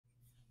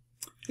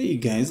Hey you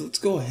guys, let's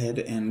go ahead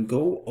and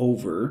go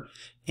over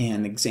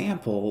an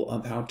example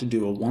of how to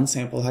do a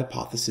one-sample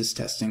hypothesis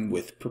testing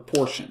with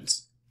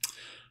proportions.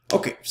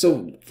 Okay,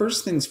 so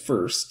first things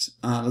first,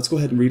 let's go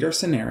ahead and read our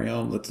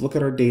scenario. Let's look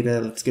at our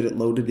data, let's get it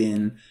loaded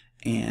in,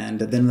 and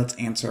then let's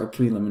answer our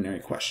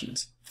preliminary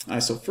questions.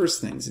 So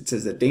first things, it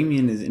says that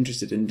Damien is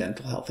interested in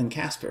dental health in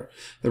Casper.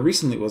 There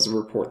recently was a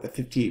report that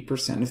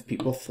 58% of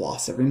people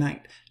floss every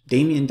night.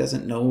 Damien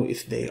doesn't know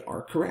if they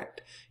are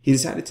correct. He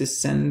decided to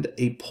send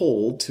a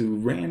poll to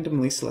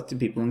randomly selected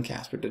people in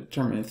Casper to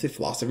determine if they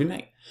floss every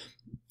night.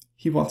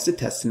 He wants to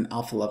test an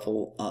alpha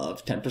level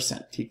of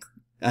 10%.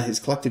 His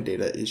collected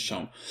data is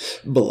shown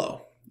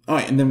below. All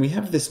right, and then we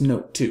have this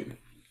note too.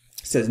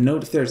 It says,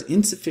 note if there is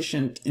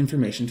insufficient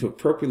information to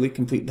appropriately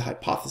complete the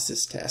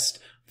hypothesis test,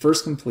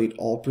 first complete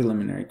all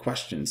preliminary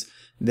questions.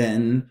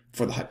 Then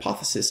for the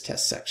hypothesis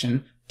test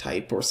section,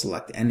 type or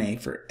select NA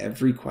for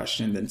every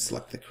question, then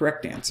select the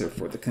correct answer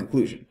for the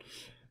conclusion.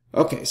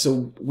 Okay,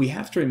 so we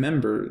have to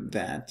remember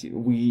that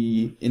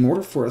in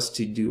order for us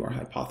to do our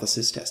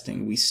hypothesis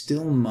testing, we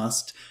still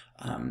must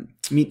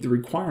meet the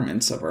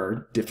requirements of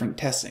our different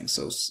testing.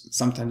 So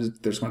sometimes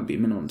there's going to be a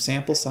minimum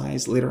sample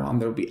size. Later on,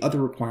 there will be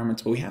other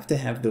requirements, but we have to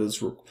have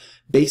those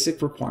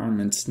basic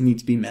requirements need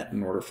to be met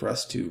in order for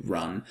us to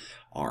run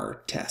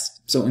our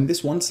test. So in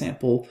this one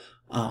sample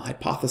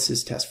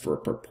hypothesis test for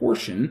a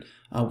proportion,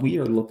 we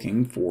are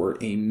looking for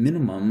a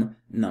minimum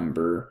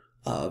number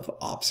of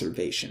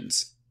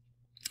observations.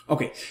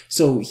 Okay,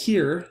 so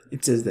here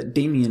it says that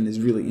Damien is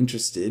really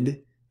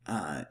interested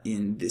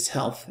in this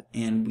health,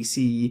 and we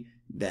see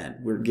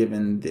that we're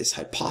given this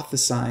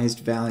hypothesized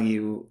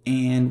value,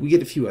 and we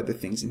get a few other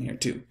things in here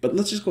too. But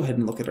let's just go ahead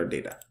and look at our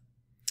data.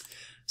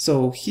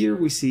 So here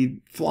we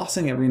see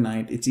flossing every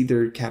night. It's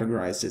either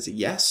categorized as a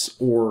yes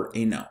or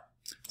a no.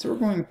 So we're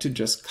going to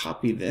just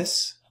copy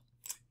this,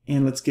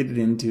 and let's get it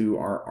into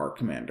our R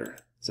commander.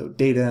 So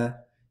data,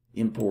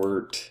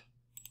 import,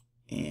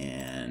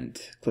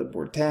 and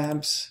clipboard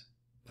tabs,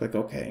 click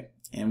OK,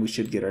 and we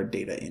should get our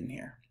data in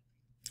here.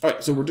 All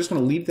right, so we're just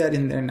going to leave that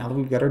in there. Now that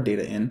we've got our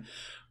data in,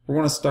 we're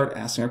going to start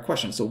asking our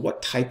questions. So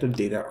what type of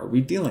data are we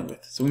dealing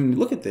with? So when we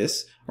look at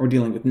this, are we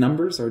dealing with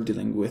numbers, are we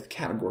dealing with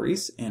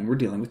categories? And we're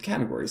dealing with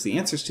categories. The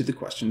answers to the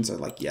questions are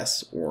like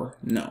yes or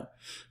no.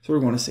 So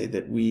we're going to say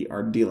that we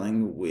are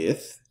dealing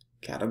with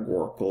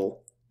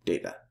categorical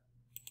data.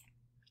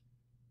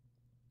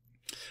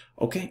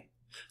 Okay.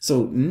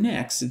 So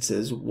next it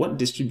says, what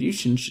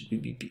distribution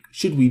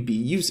should we be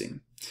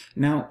using?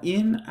 Now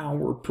in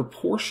our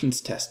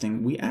proportions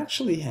testing, we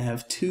actually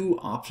have two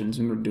options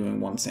when we're doing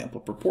one sample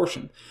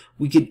proportion.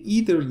 We could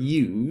either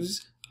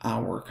use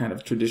our kind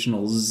of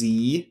traditional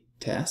Z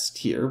test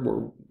here,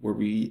 where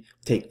we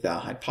take the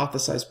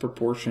hypothesized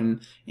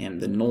proportion and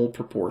the null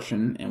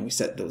proportion, and we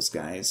set those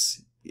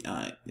guys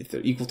if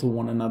they're equal to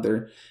one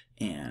another,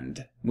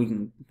 and we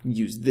can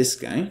use this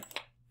guy.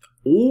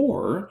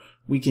 Or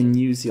we can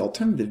use the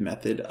alternative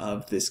method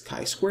of this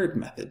chi-squared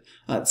method.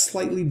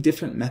 Slightly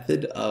different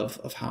method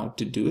of how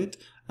to do it,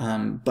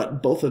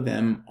 but both of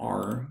them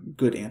are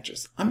good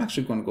answers. I'm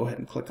actually going to go ahead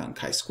and click on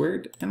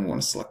chi-squared, and I'm going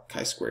to select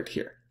chi-squared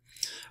here.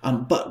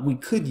 But we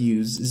could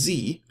use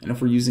Z, and if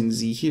we're using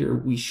Z here,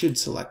 we should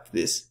select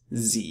this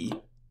Z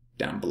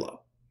down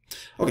below.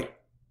 Okay,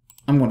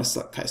 I'm going to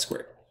select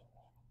chi-squared.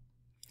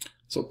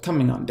 So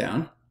coming on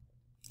down,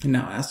 and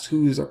now asks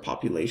who is our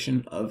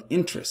population of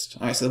interest.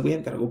 All right, so we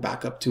have got to go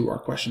back up to our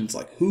questions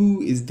like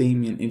who is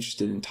Damien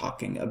interested in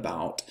talking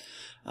about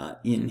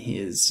in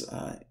his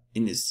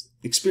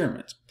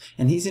experiment,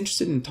 and he's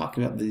interested in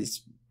talking about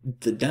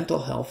the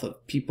dental health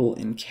of people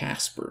in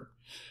Casper.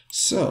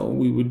 So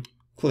we would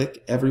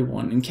click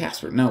everyone in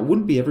Casper. Now it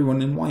wouldn't be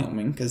everyone in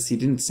Wyoming because he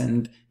didn't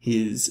send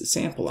his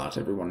sample out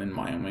to everyone in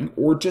Wyoming,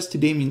 or just to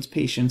Damien's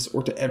patients,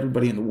 or to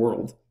everybody in the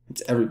world.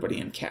 It's everybody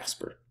in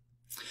Casper.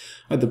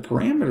 The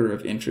parameter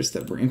of interest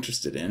that we're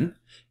interested in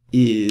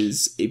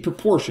is a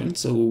proportion,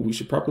 so we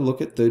should probably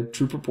look at the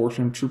true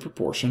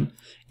proportion,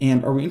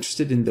 and are we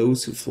interested in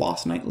those who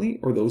floss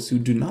nightly or those who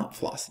do not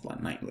floss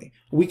nightly?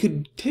 We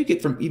could take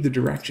it from either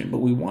direction, but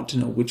we want to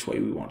know which way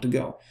we want to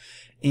go.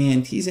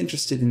 And he's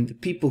interested in the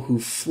people who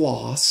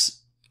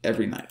floss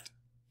every night.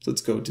 So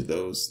let's go to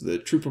those, the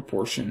true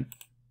proportion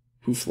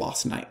who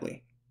floss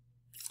nightly.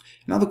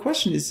 Now the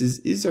question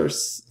is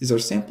our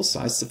sample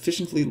size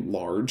sufficiently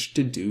large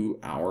to do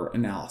our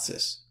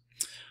analysis?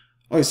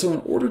 Alright, so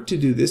in order to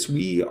do this,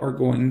 we are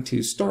going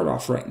to start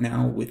off right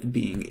now with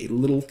being a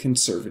little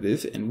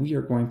conservative, and we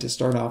are going to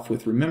start off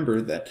with,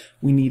 remember that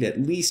we need at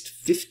least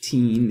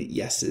 15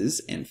 yeses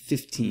and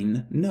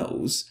 15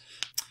 nos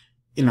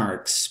in our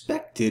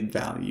expected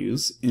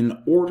values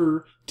in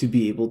order to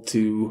be able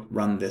to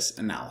run this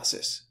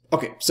analysis.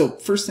 Okay, so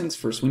first things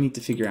first, we need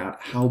to figure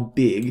out how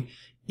big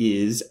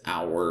is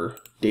our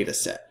data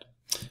set.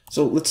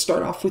 So let's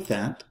start off with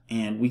that,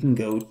 and we can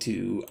go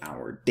to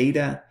our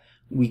data,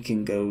 we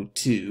can go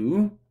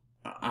to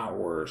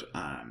our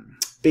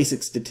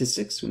basic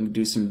statistics, we can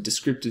do some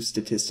descriptive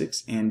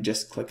statistics, and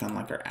just click on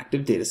like our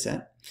active data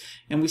set.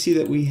 And we see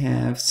that we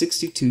have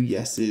 62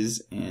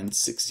 yeses and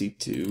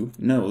 62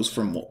 nos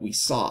from what we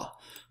saw.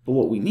 But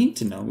what we need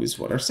to know is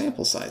what our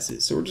sample size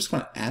is. So we're just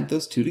going to add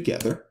those two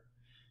together,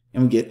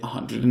 and we get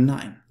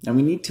 109. Now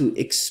we need to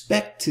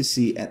expect to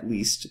see at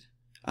least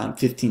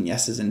 15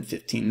 yeses and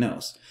 15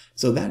 nos.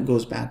 So that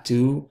goes back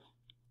to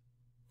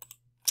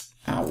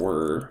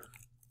our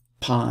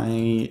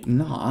pi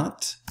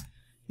naught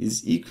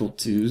is equal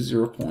to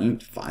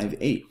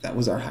 0.58. That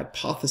was our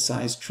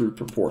hypothesized true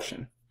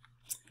proportion.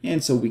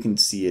 And so we can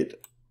see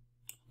it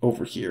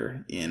over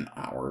here in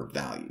our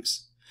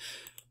values.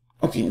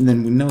 Okay, and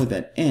then we know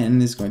that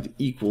n is going to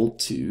equal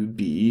to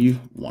be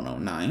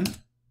 109.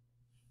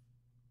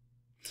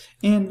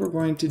 And we're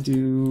going to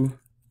do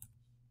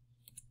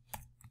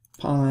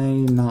pi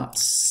naught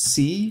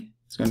c,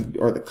 it's going to be,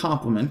 or the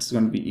complement is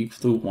going to be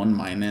equal to 1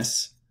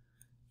 minus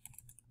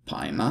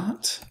pi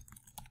naught.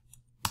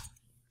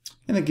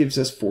 And that gives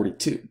us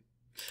 42.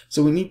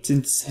 So we need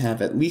to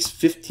have at least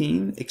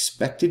 15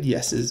 expected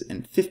yeses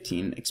and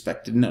 15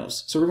 expected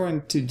nos. So we're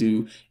going to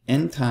do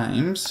n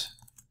times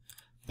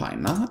pi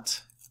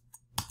naught,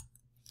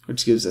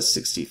 which gives us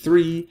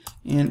 63,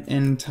 and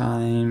n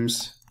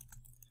times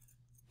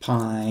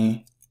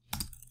pi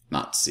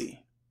naught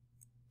c,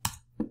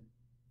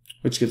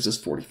 which gives us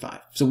 45.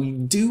 So we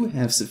do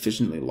have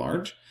sufficiently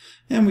large,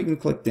 and we can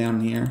click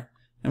down here,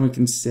 and we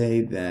can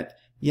say that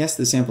yes,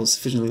 the sample is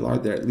sufficiently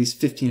large. There are at least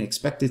 15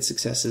 expected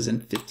successes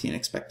and 15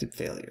 expected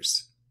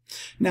failures.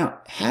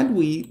 Now, had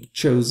we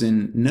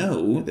chosen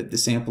no, that the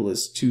sample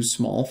is too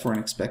small for an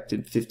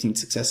expected 15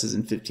 successes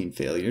and 15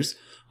 failures,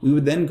 we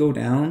would then go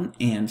down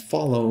and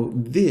follow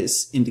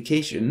this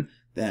indication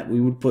that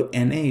we would put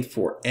NA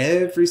for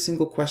every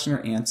single question or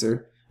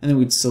answer, and then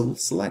we'd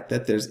select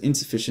that there's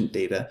insufficient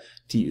data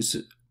to use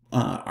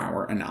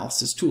our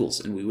analysis tools,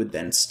 and we would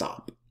then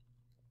stop.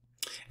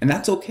 And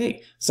that's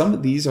okay. Some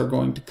of these are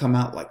going to come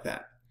out like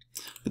that.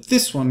 But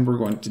this one we're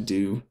going to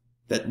do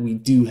that we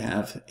do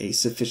have a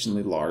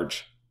sufficiently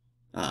large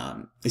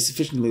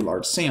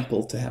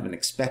sample to have an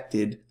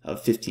expected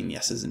of 15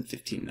 yeses and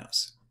 15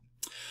 nos.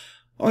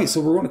 Alright,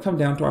 so we're going to come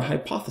down to our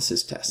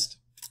hypothesis test.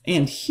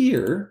 And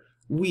here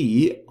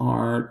we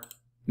are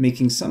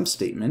making some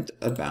statement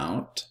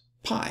about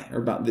pi, or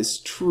about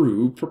this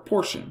true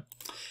proportion.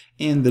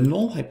 And the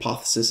null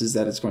hypothesis is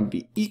that it's going to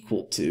be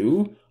equal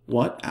to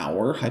what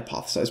our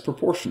hypothesized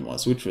proportion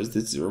was, which was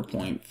the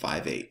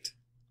 0.58.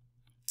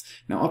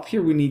 Now up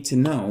here we need to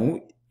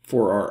know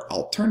for our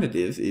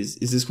alternative is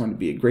this going to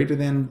be a greater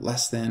than,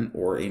 less than,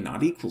 or a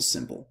not equal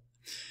symbol?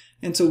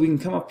 And so we can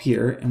come up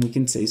here and we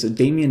can say, so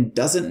Damien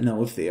doesn't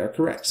know if they are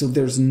correct. So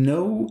there's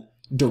no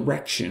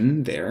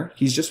direction there.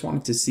 He's just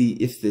wanted to see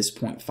if this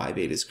 0.58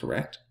 is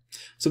correct.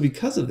 So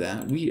because of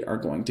that, we are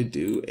going to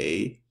do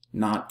a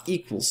not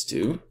equals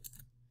to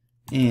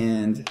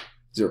and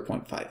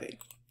 0.58.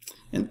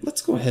 And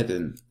let's go ahead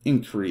and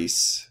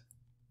increase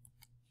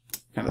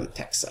kind of the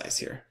text size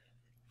here.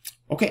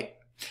 Okay,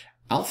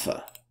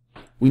 alpha.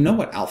 We know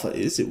what alpha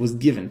is. It was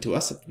given to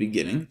us at the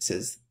beginning. It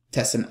says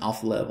test an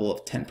alpha level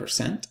of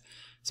 10%.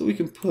 So we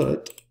can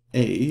put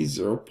a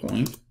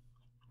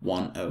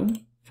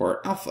 0.10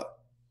 for alpha.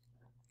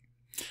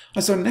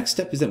 So our next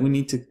step is that we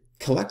need to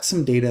collect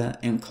some data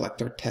and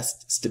collect our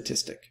test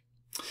statistic.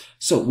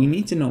 So we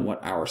need to know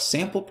what our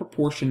sample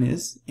proportion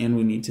is, and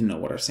we need to know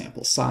what our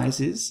sample size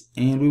is,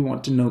 and we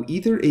want to know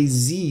either a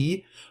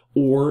z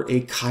or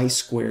a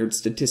chi-squared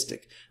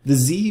statistic. The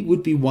z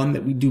would be one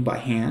that we do by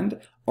hand.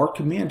 Our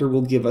commander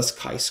will give us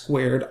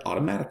chi-squared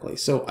automatically.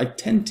 So I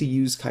tend to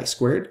use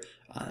chi-squared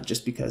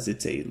just because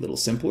it's a little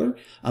simpler,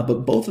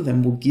 but both of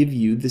them will give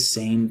you the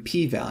same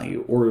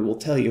p-value, or it will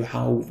tell you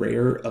how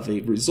rare of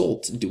a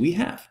result do we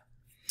have.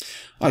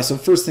 All right, so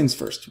first things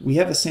first, we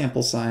have a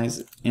sample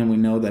size and we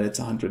know that it's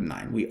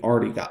 109. We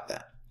already got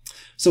that.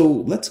 So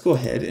let's go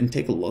ahead and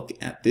take a look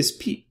at this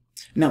p.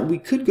 Now we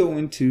could go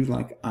into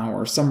like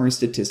our summary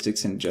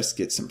statistics and just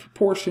get some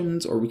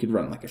proportions, or we could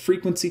run like a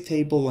frequency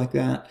table like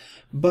that.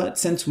 But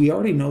since we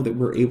already know that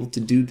we're able to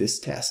do this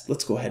test,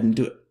 let's go ahead and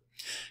do it.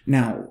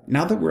 Now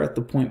that we're at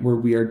the point where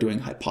we are doing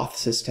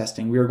hypothesis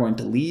testing, we are going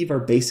to leave our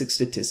basic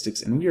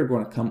statistics and we are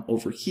going to come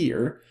over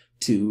here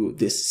to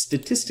this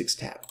statistics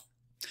tab.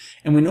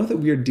 And we know that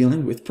we are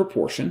dealing with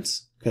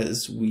proportions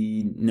because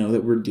we know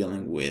that we're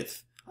dealing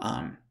with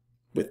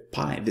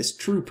pi, this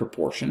true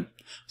proportion.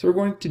 So we're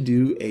going to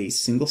do a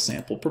single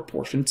sample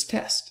proportions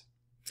test.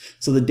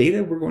 So the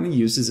data we're going to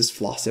use is this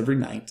floss every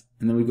night,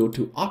 and then we go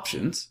to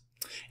options,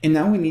 and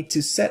now we need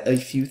to set a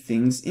few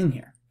things in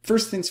here.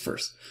 First things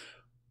first,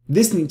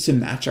 this needs to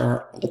match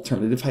our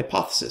alternative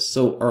hypothesis.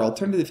 So our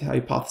alternative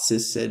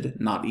hypothesis said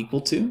not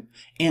equal to,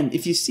 and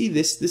if you see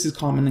this is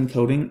common in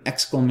coding,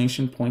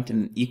 exclamation point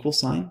and an equal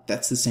sign.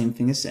 That's the same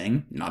thing as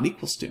saying not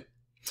equals to.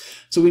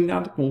 So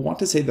we'll want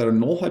to say that our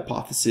null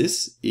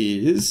hypothesis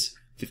is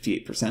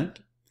 58%,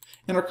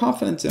 and our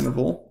confidence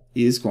interval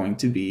is going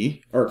to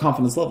be, or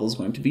confidence level is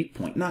going to be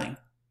 0.9.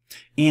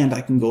 And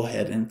I can go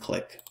ahead and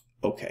click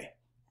OK.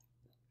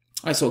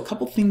 All right, so a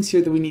couple things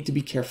here that we need to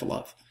be careful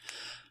of.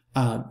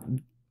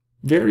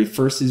 very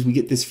first is we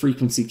get this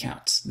frequency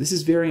counts. This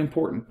is very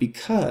important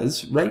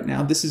because right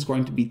now this is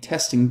going to be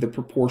testing the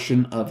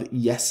proportion of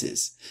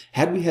yeses.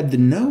 Had we had the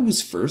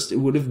no's first, it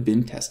would have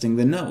been testing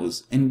the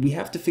no's. And we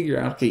have to figure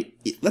out, okay,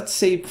 let's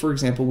say, for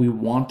example, we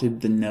wanted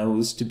the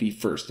no's to be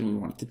first and we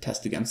wanted to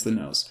test against the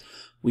no's.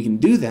 We can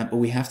do that, but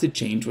we have to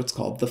change what's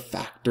called the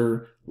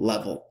factor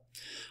level.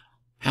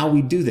 How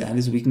we do that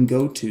is we can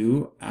go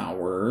to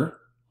our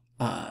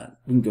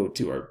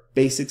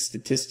basic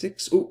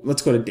statistics. Oh,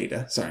 let's go to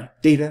data. Sorry,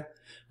 data.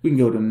 We can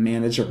go to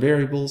manage our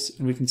variables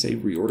and we can say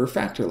reorder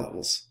factor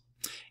levels.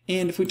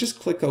 And if we just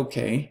click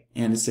OK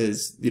and it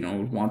says, it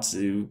wants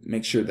to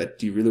make sure that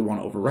do you really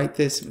want to overwrite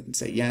this? And we can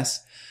say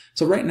yes.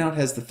 So right now it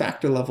has the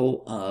factor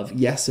level of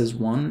yes as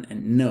 1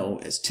 and no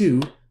as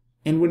 2.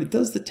 And when it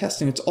does the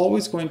testing, it's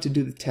always going to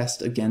do the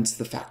test against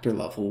the factor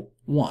level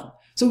 1.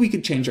 So we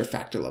could change our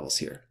factor levels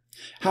here.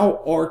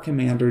 How our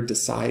commander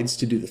decides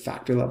to do the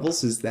factor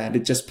levels is that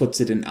it just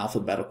puts it in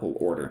alphabetical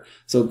order.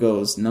 So it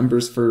goes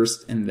numbers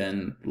first and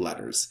then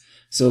letters.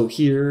 So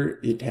here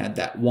it had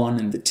that 1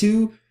 and the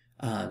 2,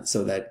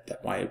 so that's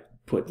why I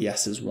put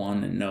yes as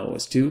 1 and no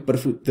as 2. But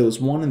if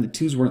those 1 and the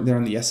 2's weren't there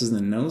on the yeses and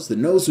the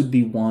no's would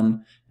be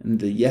 1 and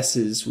the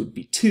yeses would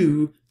be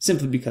 2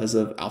 simply because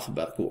of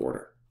alphabetical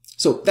order.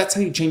 So that's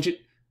how you change it.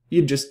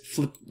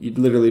 You'd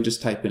literally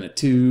just type in a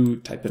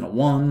 2, type in a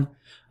 1,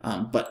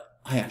 but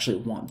I actually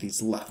want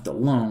these left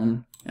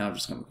alone, and I'm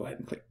just going to go ahead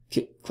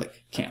and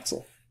click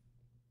cancel.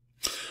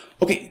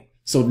 Okay,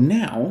 so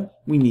now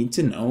we need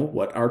to know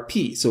what our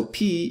P. So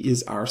P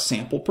is our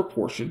sample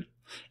proportion,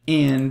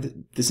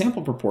 and the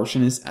sample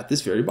proportion is at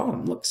this very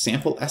bottom. Look,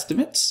 sample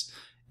estimates,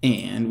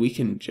 and we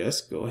can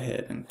just go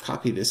ahead and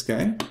copy this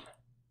guy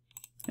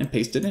and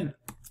paste it in.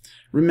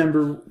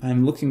 Remember,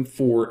 I'm looking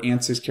for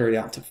answers carried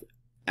out to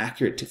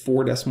accurate to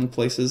 4 decimal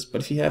places, but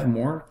if you have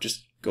more,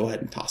 just go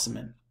ahead and toss them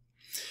in.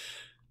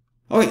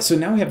 Okay, so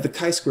now we have the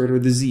chi-squared or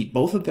the z.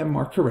 Both of them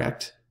are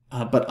correct,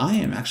 but I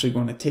am actually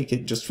going to take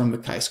it just from the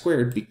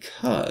chi-squared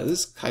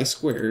because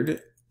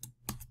chi-squared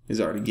is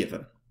already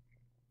given.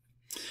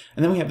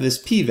 And then we have this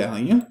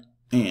p-value,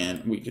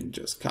 and we can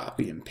just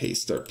copy and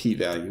paste our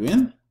p-value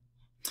in.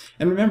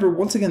 And remember,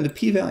 once again, the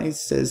p-value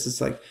says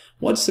it's like,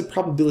 what's the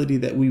probability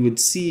that we would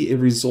see a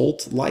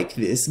result like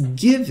this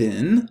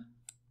given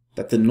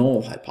that the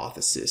null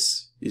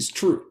hypothesis is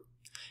true?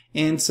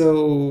 And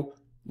so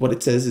what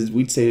it says is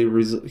we'd say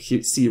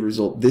see a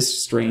result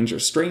this strange or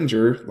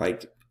stranger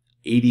like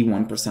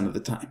 81% of the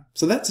time.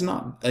 So that's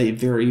not a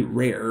very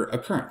rare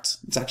occurrence.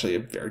 It's actually a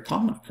very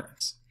common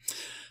occurrence.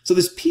 So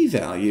this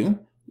p-value,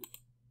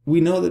 we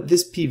know that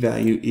this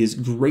p-value is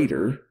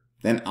greater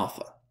than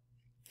alpha.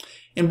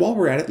 And while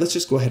we're at it, let's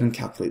just go ahead and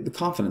calculate the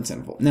confidence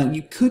interval. Now,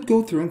 you could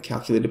go through and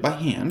calculate it by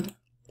hand,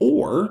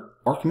 or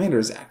our commander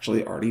has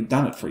actually already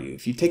done it for you.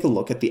 If you take a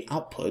look at the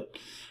output,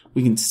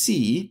 we can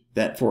see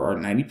that for our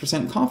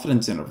 90%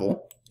 confidence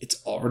interval,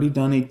 it's already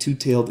done a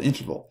two-tailed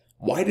interval.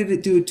 Why did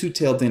it do a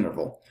two-tailed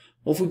interval?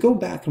 Well, if we go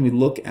back and we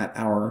look at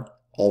our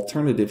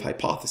alternative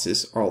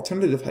hypothesis, our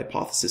alternative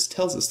hypothesis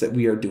tells us that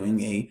we are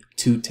doing a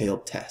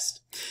two-tailed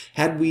test.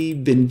 Had we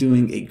been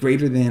doing a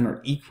greater than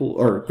or equal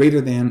or greater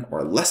than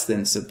or less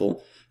than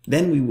symbol,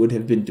 then we would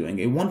have been doing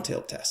a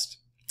one-tailed test.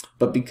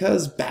 But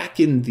because back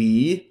in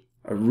the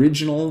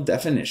original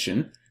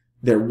definition,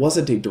 there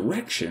wasn't a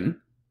direction,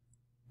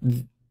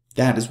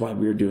 that is why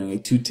we are doing a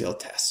two-tailed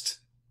test.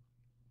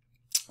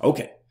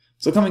 Okay,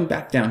 so coming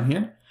back down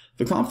here,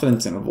 the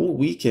confidence interval,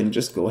 we can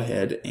just go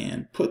ahead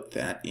and put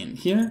that in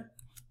here,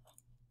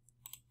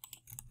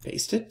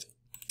 paste it,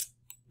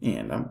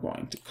 and I'm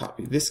going to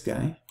copy this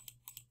guy,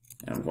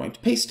 and I'm going to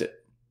paste it.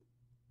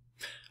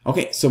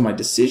 Okay, so my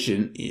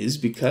decision is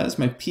because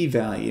my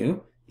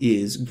p-value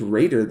is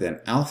greater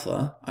than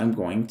alpha, I'm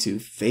going to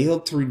fail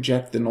to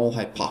reject the null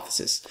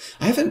hypothesis.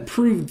 I haven't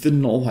proved the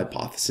null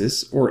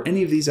hypothesis or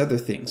any of these other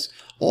things.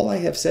 All I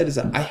have said is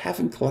that I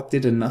haven't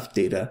collected enough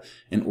data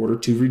in order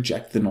to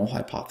reject the null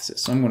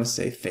hypothesis. So I'm going to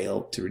say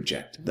fail to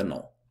reject the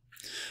null.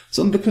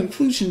 So in the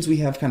conclusions, we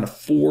have kind of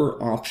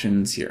 4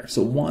 options here.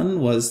 So one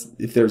was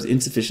if there's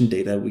insufficient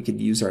data, we could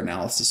use our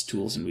analysis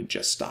tools and we'd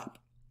just stop.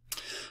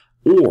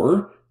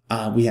 Or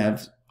we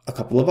have a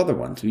couple of other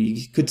ones.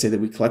 We could say that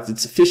we collected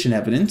sufficient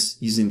evidence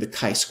using the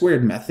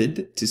chi-squared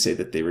method to say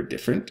that they were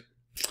different.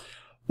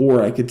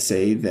 Or I could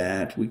say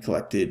that we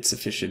collected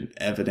sufficient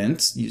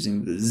evidence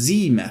using the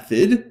z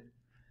method.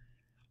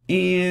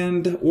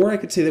 Or I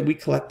could say that we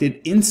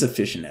collected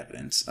insufficient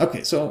evidence.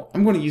 Okay, so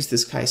I'm going to use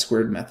this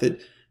chi-squared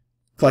method.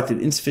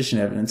 Collected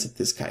insufficient evidence at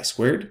this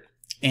chi-squared.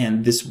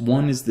 And this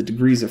 1 is the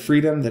degrees of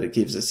freedom that it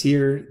gives us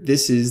here.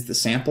 This is the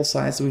sample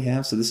size that we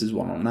have, so this is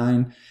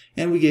 109.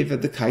 And we gave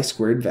it the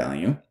chi-squared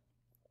value.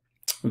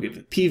 We gave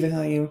it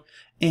p-value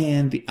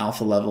and the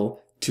alpha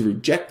level to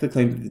reject the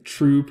claim that the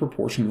true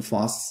proportion of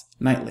loss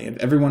nightly of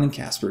everyone in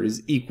Casper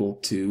is equal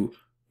to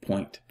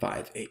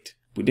 0.58.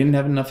 We didn't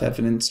have enough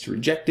evidence to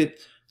reject it,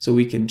 so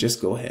we can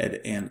just go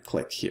ahead and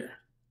click here.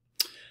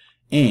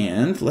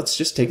 And let's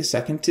just take a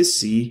second to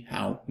see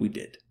how we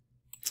did.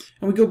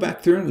 And we go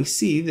back through and we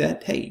see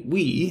that, hey,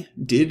 we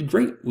did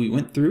great. We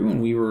went through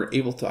and we were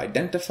able to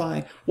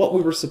identify what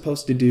we were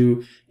supposed to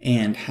do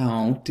and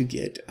how to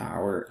get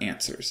our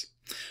answers.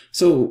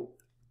 So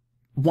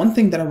one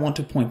thing that I want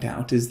to point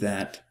out is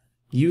that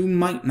you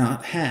might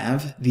not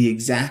have the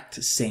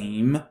exact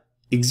same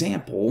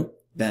example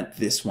that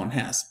this one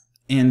has.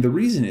 And the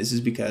reason is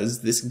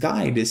because this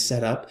guide is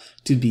set up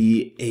to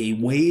be a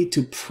way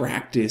to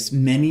practice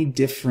many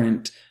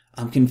different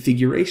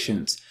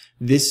configurations.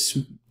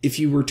 If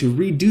you were to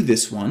redo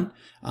this one,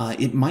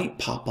 it might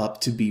pop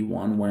up to be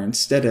one where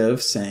instead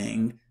of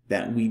saying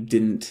that we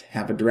didn't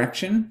have a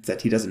direction,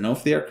 that he doesn't know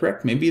if they are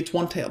correct, maybe it's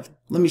one-tailed.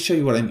 Let me show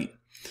you what I mean.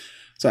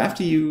 So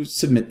after you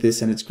submit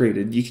this and it's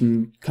graded, you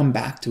can come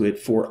back to it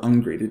for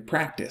ungraded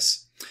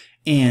practice.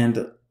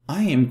 And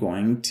I am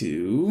going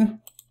to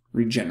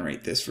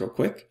regenerate this real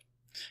quick.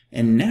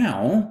 And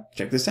now,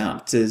 check this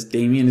out. It says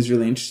Damien is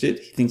really interested.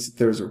 He thinks that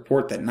there's a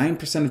report that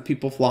 9% of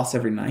people floss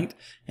every night.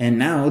 And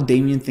now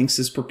Damien thinks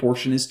this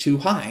proportion is too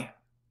high.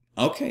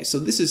 Okay, so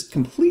this has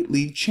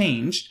completely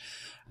changed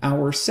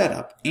our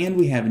setup. And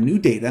we have new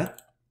data.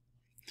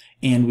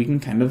 And we can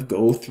kind of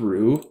go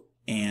through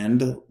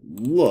and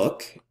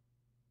look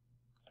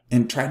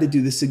and try to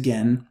do this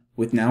again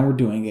with now we're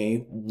doing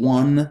a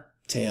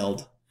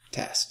one-tailed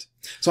test.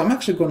 So I'm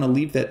actually going to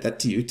leave that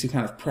to you to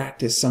kind of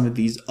practice some of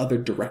these other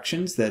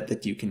directions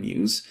that you can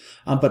use,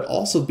 but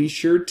also be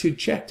sure to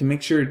check to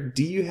make sure,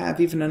 do you have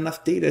even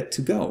enough data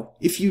to go?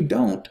 If you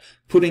don't,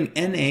 putting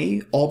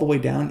NA all the way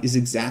down is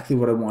exactly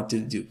what I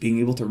wanted to do. Being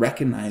able to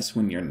recognize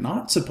when you're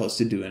not supposed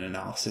to do an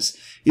analysis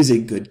is a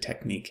good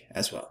technique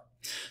as well.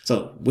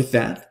 So with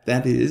that,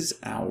 that is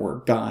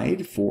our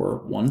guide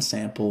for one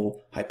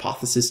sample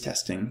hypothesis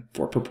testing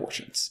for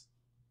proportions.